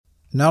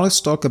Now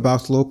let's talk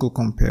about local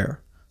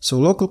compare. So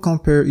local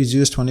compare is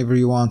used whenever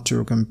you want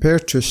to compare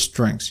two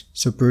strings.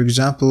 So for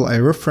example,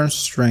 a reference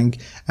string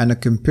and a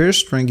compare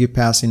string you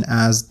pass in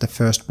as the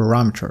first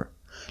parameter.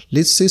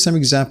 Let's see some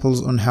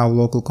examples on how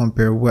local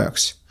compare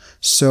works.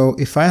 So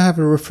if I have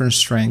a reference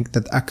string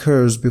that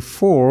occurs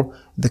before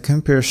the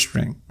compare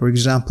string, for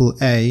example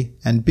A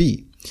and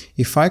B,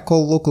 if I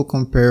call local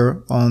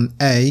compare on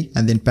A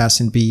and then pass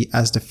in B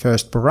as the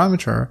first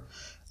parameter,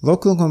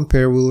 local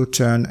compare will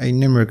return a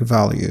numeric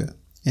value.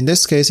 In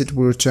this case, it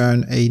will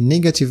return a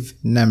negative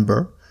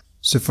number.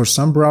 So for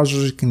some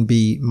browsers it can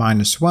be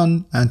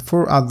 -1, and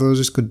for others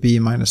it could be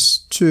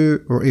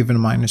 -2 or even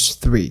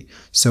 -3.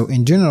 So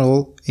in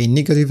general, a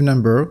negative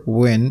number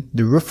when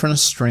the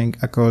reference string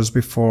occurs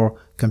before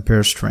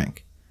compare string.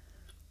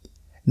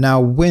 Now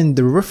when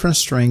the reference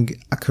string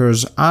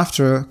occurs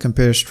after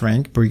compare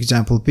string, for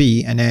example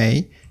B and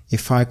A,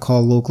 if I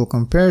call local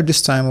compare,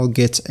 this time I'll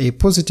get a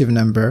positive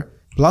number,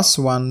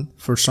 +1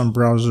 for some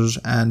browsers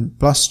and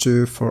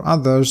 +2 for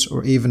others,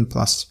 or even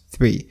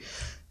 +3.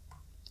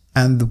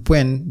 And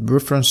when the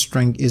reference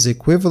string is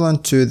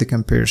equivalent to the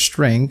compare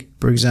string,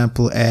 for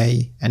example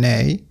A and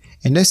A,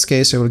 in this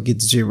case I will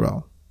get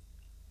 0.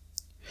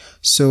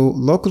 So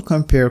local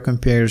compare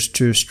compares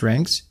two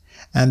strings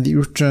and it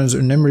returns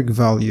a numeric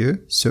value,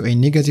 so a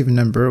negative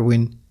number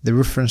when the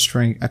reference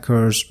string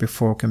occurs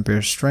before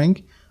compare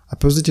string, a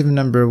positive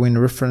number when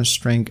the reference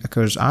string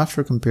occurs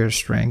after compare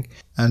string,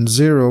 and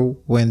 0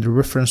 when the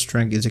reference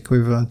string is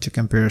equivalent to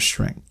compare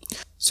string.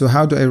 So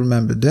how do I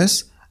remember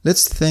this?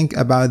 Let's think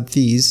about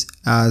these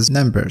as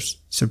numbers.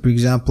 So for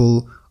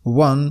example,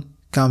 1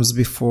 comes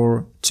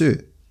before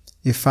 2.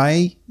 If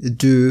I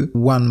do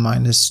 1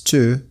 minus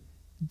 2,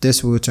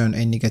 this will return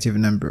a negative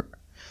number.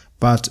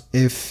 But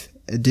if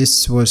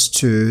this was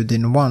 2,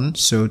 then 1,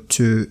 so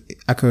 2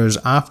 occurs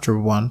after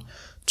 1,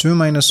 2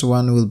 minus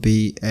 1 will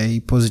be a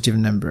positive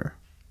number.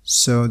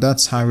 So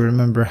that's how we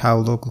remember how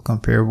local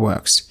compare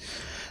works.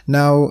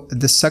 Now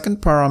the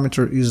second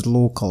parameter is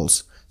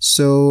locals.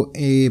 So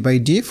by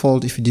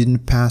default, if you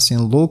didn't pass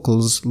in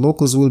locals,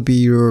 locals will be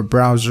your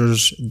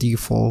browser's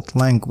default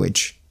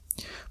language.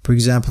 For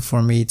example,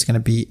 for me it's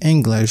going to be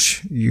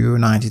English,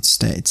 United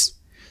States.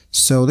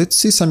 So let's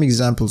see some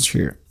examples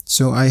here.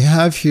 So I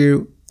have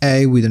here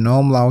A with an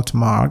umlaut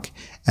mark,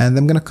 and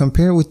I'm going to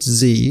compare with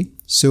Z.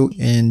 So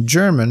in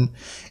German,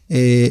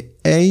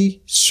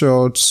 A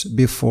starts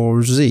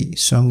before Z,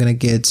 so I'm going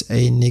to get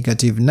a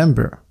negative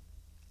number.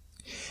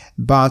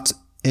 But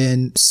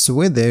in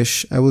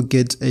Swedish, I will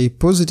get a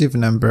positive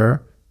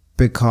number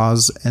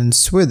because in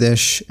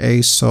Swedish,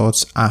 A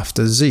starts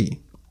after Z.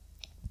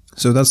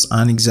 So that's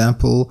an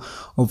example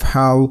of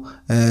how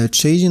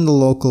changing the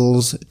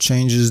locals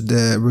changes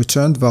the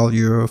returned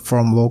value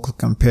from local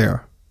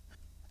compare.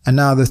 And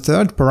now the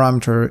third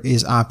parameter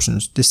is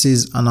options. This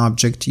is an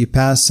object you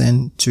pass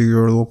in to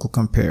your local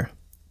compare.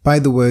 By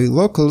the way,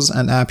 locals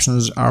and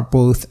options are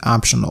both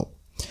optional.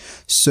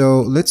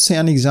 So let's say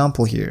an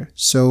example here.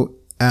 So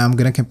I'm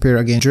going to compare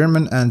again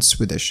German and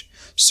Swedish.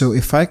 So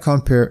if I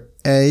compare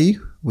A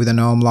with an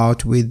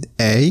umlaut with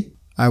A,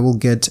 I will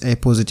get a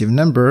positive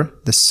number.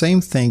 The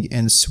same thing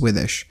in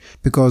Swedish,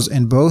 because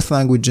in both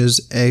languages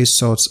A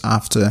starts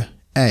after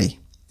A.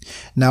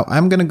 Now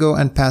I'm going to go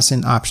and pass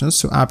in options.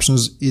 So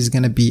options is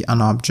going to be an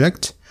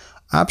object.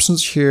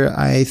 Options here,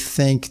 I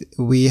think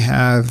we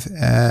have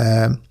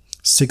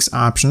 6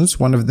 options.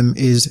 One of them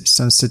is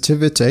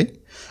sensitivity.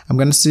 I'm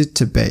going to set it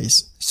to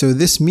base. So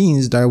this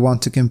means that I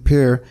want to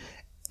compare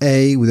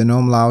A with an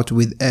umlaut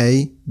with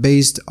A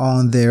based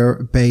on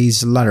their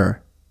base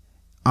letter.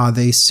 Are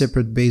they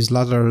separate base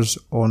letters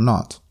or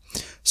not?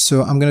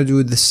 So I'm going to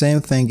do the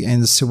same thing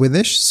in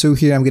Swedish. So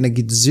here I'm going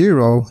to get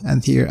 0,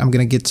 and here I'm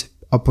going to get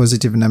a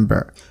positive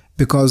number,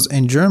 because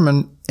in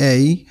German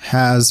A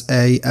has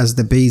A as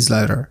the base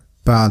letter,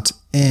 but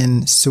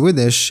in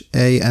Swedish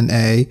A and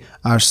A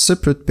are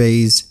separate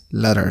base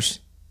letters.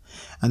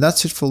 And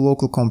that's it for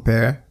local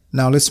compare.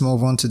 Now let's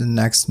move on to the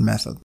next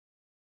method.